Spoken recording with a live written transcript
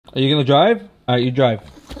Are you gonna drive? All right, you drive.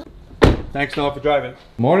 Thanks, Noah, for driving.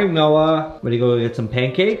 Morning, Noah. Ready to go get some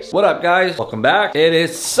pancakes? What up, guys? Welcome back. It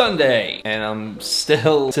is Sunday, and I'm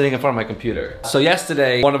still sitting in front of my computer. So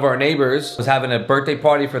yesterday, one of our neighbors was having a birthday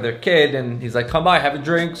party for their kid, and he's like, come by, have a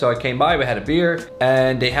drink. So I came by, we had a beer,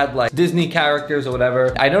 and they had like Disney characters or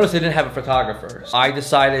whatever. I noticed they didn't have a photographer. So I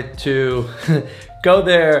decided to go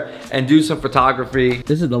there and do some photography.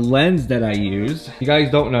 This is the lens that I use. You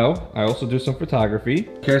guys don't know, I also do some photography.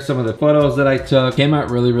 Here's some of the photos that I took. Came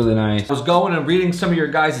out really, really nice. I was going and reading some of your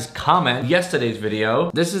guys' comments. Yesterday's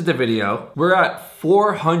video. This is the video. We're at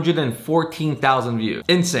 414,000 views.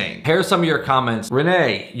 Insane. Here's some of your comments.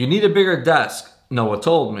 Renee, you need a bigger desk. Noah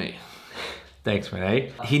told me. Thanks,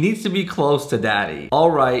 Renee. He needs to be close to daddy.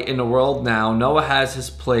 All right, in the world now, Noah has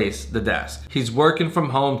his place, the desk. He's working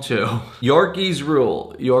from home too. Yorkies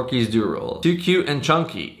rule. Yorkies do rule. Too cute and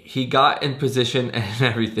chunky. He got in position and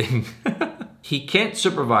everything. He can't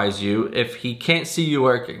supervise you if he can't see you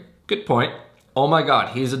working. Good point. Oh my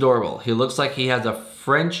God, he's adorable. He looks like he has a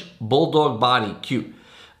French bulldog body. Cute.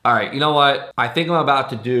 All right, you know what? I think I'm about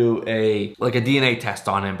to do a DNA test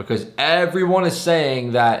on him because everyone is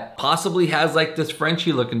saying that possibly has like this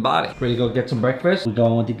Frenchy looking body. Ready to go get some breakfast? We're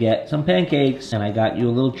going to get some pancakes and I got you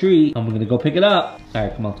a little treat. I'm gonna go pick it up. All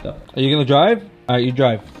right, come on, let's go. Are you gonna drive? All right, you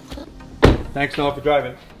drive. Thanks, Noah, for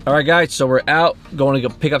driving. All right, guys, so we're out going to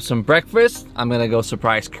go pick up some breakfast. I'm gonna go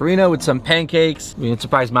surprise Karina with some pancakes. We're gonna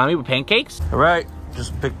surprise mommy with pancakes. All right.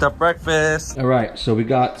 Just picked up breakfast. All right, so we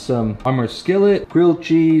got some Hummer skillet, grilled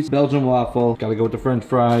cheese, Belgian waffle. Gotta go with the French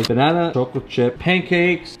fries, banana, chocolate chip,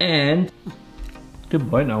 pancakes, and good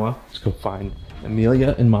boy, Noah. Let's go find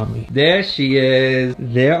Amelia and mommy. There she is.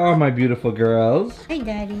 There are my beautiful girls. Hi,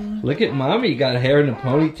 Daddy. Look at mommy, got hair in a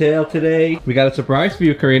ponytail today. We got a surprise for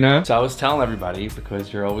you, Karina. So I was telling everybody,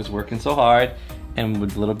 because you're always working so hard, and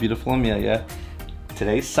with little beautiful Amelia,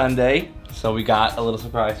 today's Sunday, so we got a little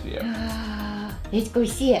surprise for you. Let's go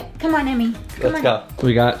see it. Come on, Emmy. Let's go.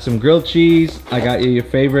 We got some grilled cheese. I got you your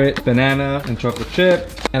favorite banana and chocolate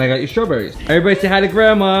chip. And I got you strawberries. Everybody say hi to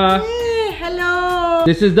Grandma. Hey, hello.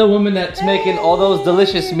 This is the woman that's making all those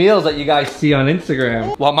delicious meals that you guys see on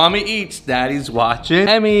Instagram. While mommy eats, daddy's watching.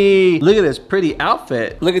 Emmy, look at this pretty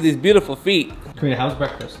outfit. Look at these beautiful feet. Karina, how's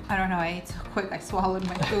breakfast? I don't know, I ate so quick, I swallowed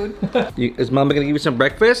my food. Is mama gonna give you some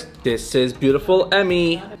breakfast? This is beautiful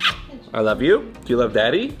Emmy. I love you. Do you love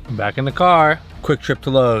daddy? I'm back in the car. Quick trip to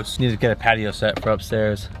Lowe's. Need to get a patio set for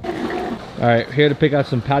upstairs. All right, here to pick out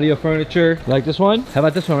some patio furniture. Like this one? How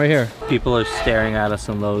about this one right here? People are staring at us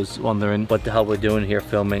in Lowe's, wondering what the hell we're doing here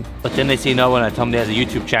filming. But then they see Noah and I tell them they have a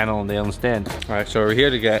YouTube channel and they understand. All right, so we're here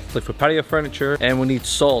to look for patio furniture, and we need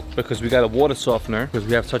salt because we got a water softener because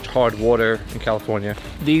we have such hard water in California.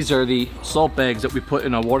 These are the salt bags that we put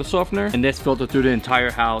in our water softener, and this filters through the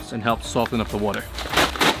entire house and helps soften up the water.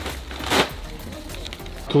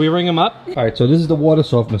 Can we ring them up? All right, so this is the water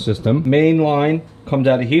softener system. Main line comes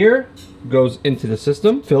out of here, goes into the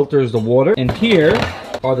system, filters the water, and here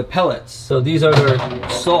are the pellets. So these are the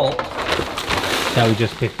salt that we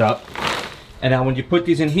just picked up. And now when you put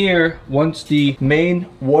these in here, once the main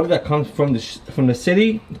water that comes from the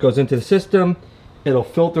city goes into the system, it'll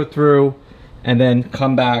filter through and then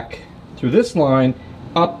come back through this line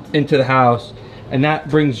up into the house, and that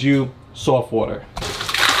brings you soft water.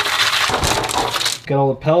 Got all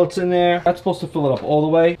the pellets in there. That's supposed to fill it up all the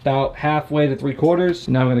way, about halfway to 3/4.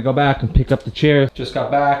 Now I'm gonna go back and pick up the chair. Just got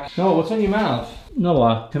back. Noah, what's on your mouth?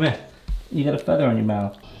 Noah, come here. You got a feather on your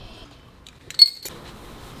mouth.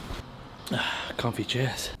 Comfy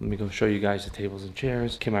chairs. Let me go show you guys the tables and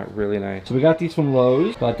chairs. Came out really nice. So we got these from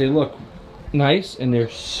Lowe's, but they look nice and they're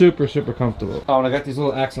super, super comfortable. Oh, and I got these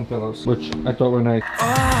little accent pillows, which I thought were nice.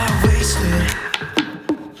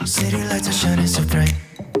 City lights are shining so bright.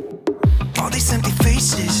 All these empty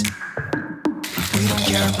faces, we don't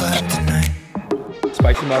care about tonight.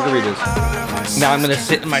 Spicy margaritas. Now I'm gonna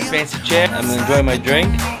sit in my fancy chair. I'm gonna enjoy my drink.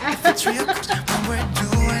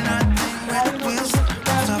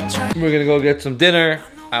 We're gonna go get some dinner.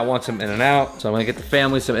 I want some In-N-Out, so I'm gonna get the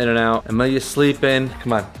family some In-N-Out. Amelia's sleeping.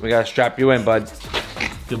 Come on, we gotta strap you in, bud.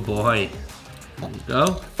 Good boy. There you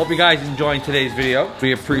go. Hope you guys enjoying today's video.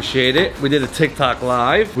 We appreciate it. We did a TikTok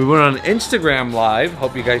live. We went on Instagram live.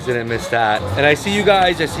 Hope you guys didn't miss that. And I see you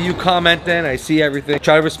guys, I see you commenting, I see everything.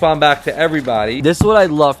 Try to respond back to everybody. This is what I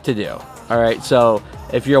love to do. All right, so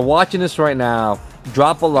if you're watching this right now,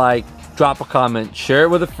 drop a like, drop a comment, share it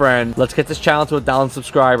with a friend. Let's get this channel to 1,000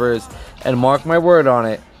 subscribers, and mark my word on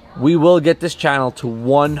it, we will get this channel to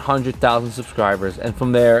 100,000 subscribers, and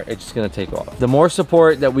from there it's just gonna take off. The more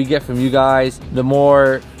support that we get from you guys, the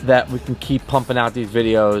more that we can keep pumping out these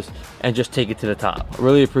videos and just take it to the top. I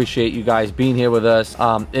really appreciate you guys being here with us.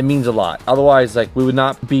 It means a lot. Otherwise, like, we would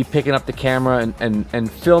not be picking up the camera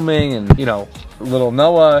and filming, and you know, little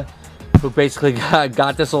Noah, who basically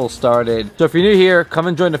got this all started. So if you're new here, come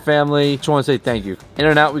and join the family. Just want to say thank you. In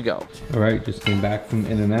and out we go. All right, just came back from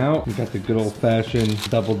In and Out. We got the good old fashioned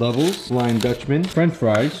double doubles, Flying Dutchman, French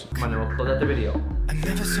fries. Come on, we'll close out the video.